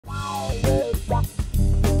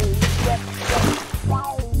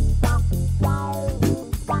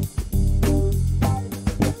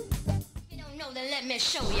Let me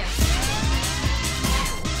show you.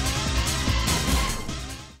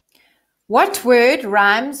 What word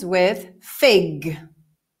rhymes with fig?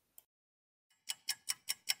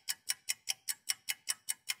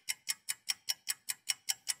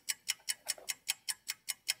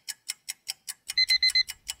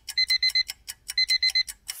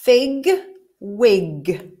 Fig,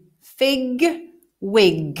 wig. Fig,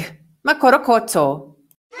 wig. Makorokoto.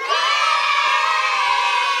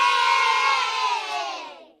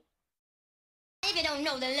 If you don't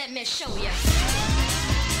know, then let me show you.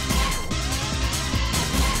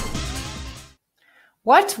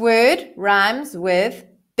 What word rhymes with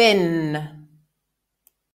bin?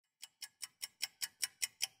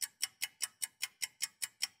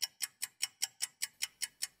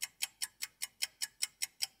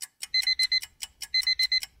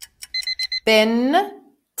 Bin,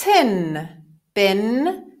 tin.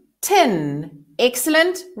 Bin, tin.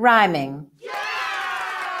 Excellent rhyming.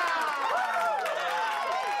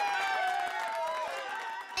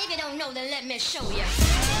 If you don't know, then let me show you.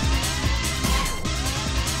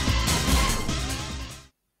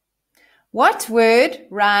 What word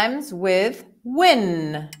rhymes with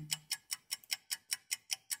win?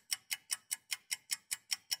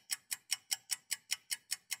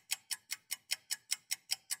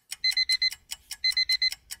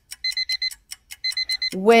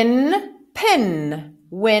 Win, pin.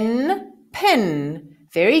 Win, pin.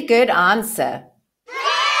 Very good answer.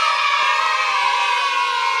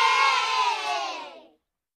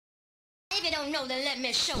 If you don't know, then let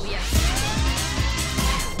me show you.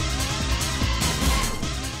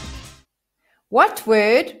 What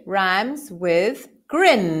word rhymes with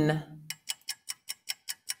grin?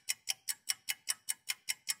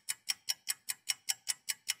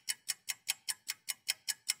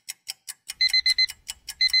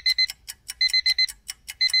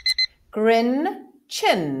 Grin,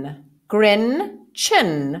 chin. Grin,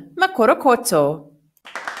 chin. Makorokoto.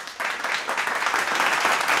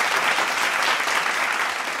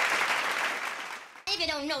 If you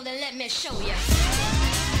don't know, then let me show you.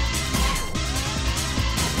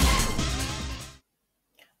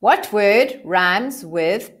 What word rhymes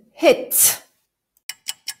with hit?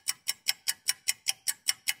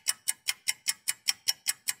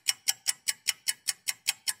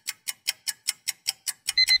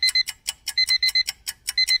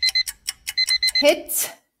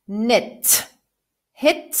 Hit, knit.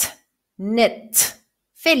 Hit, knit.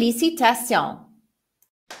 Félicitations.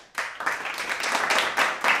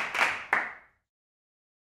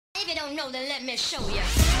 If you don't know, then let me show you.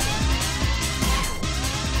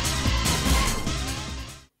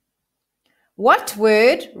 What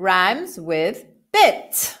word rhymes with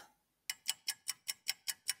bit?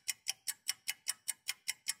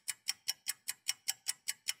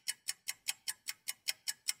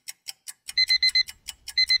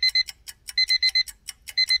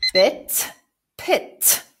 Bit,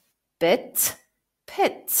 pit. Bit,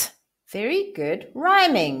 pit. Very good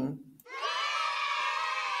rhyming.